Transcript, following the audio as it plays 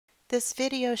This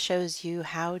video shows you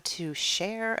how to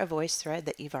share a voice thread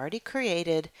that you've already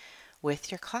created with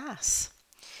your class.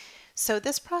 So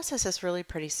this process is really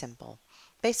pretty simple.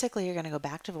 Basically, you're going to go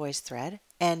back to VoiceThread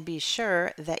and be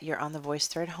sure that you're on the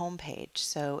VoiceThread homepage.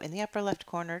 So in the upper left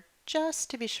corner, just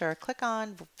to be sure, click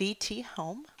on VT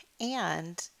Home.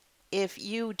 And if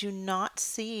you do not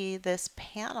see this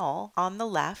panel on the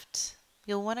left,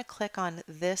 you'll want to click on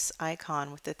this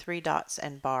icon with the 3 dots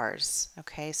and bars.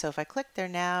 Okay, so if I click there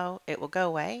now, it will go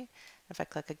away. If I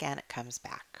click again, it comes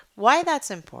back. Why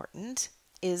that's important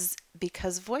is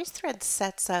because VoiceThread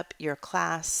sets up your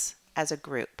class as a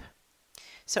group.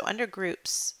 So under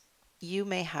groups, you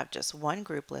may have just one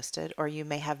group listed or you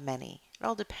may have many. It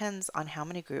all depends on how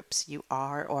many groups you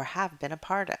are or have been a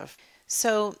part of.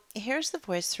 So here's the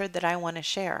VoiceThread that I want to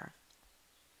share.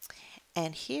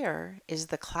 And here is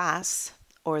the class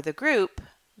or the group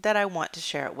that I want to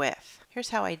share it with. Here's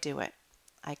how I do it.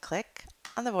 I click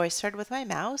on the VoiceThread with my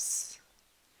mouse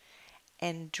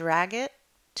and drag it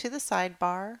to the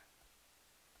sidebar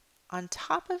on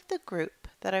top of the group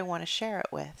that I want to share it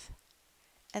with.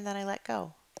 And then I let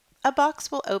go. A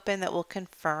box will open that will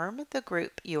confirm the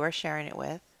group you are sharing it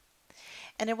with.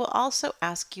 And it will also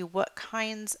ask you what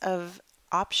kinds of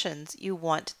options you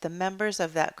want the members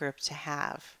of that group to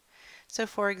have. So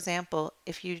for example,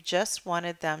 if you just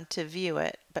wanted them to view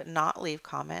it but not leave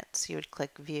comments, you would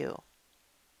click View.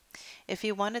 If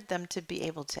you wanted them to be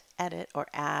able to edit or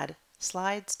add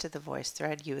slides to the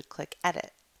VoiceThread, you would click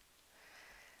Edit.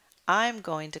 I'm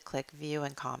going to click View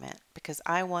and Comment because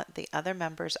I want the other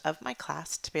members of my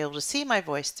class to be able to see my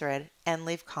VoiceThread and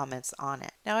leave comments on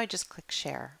it. Now I just click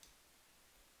Share.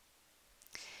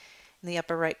 In the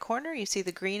upper right corner, you see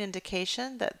the green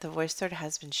indication that the VoiceThread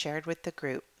has been shared with the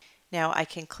group. Now I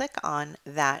can click on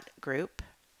that group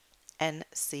and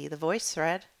see the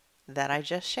VoiceThread that I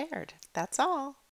just shared. That's all.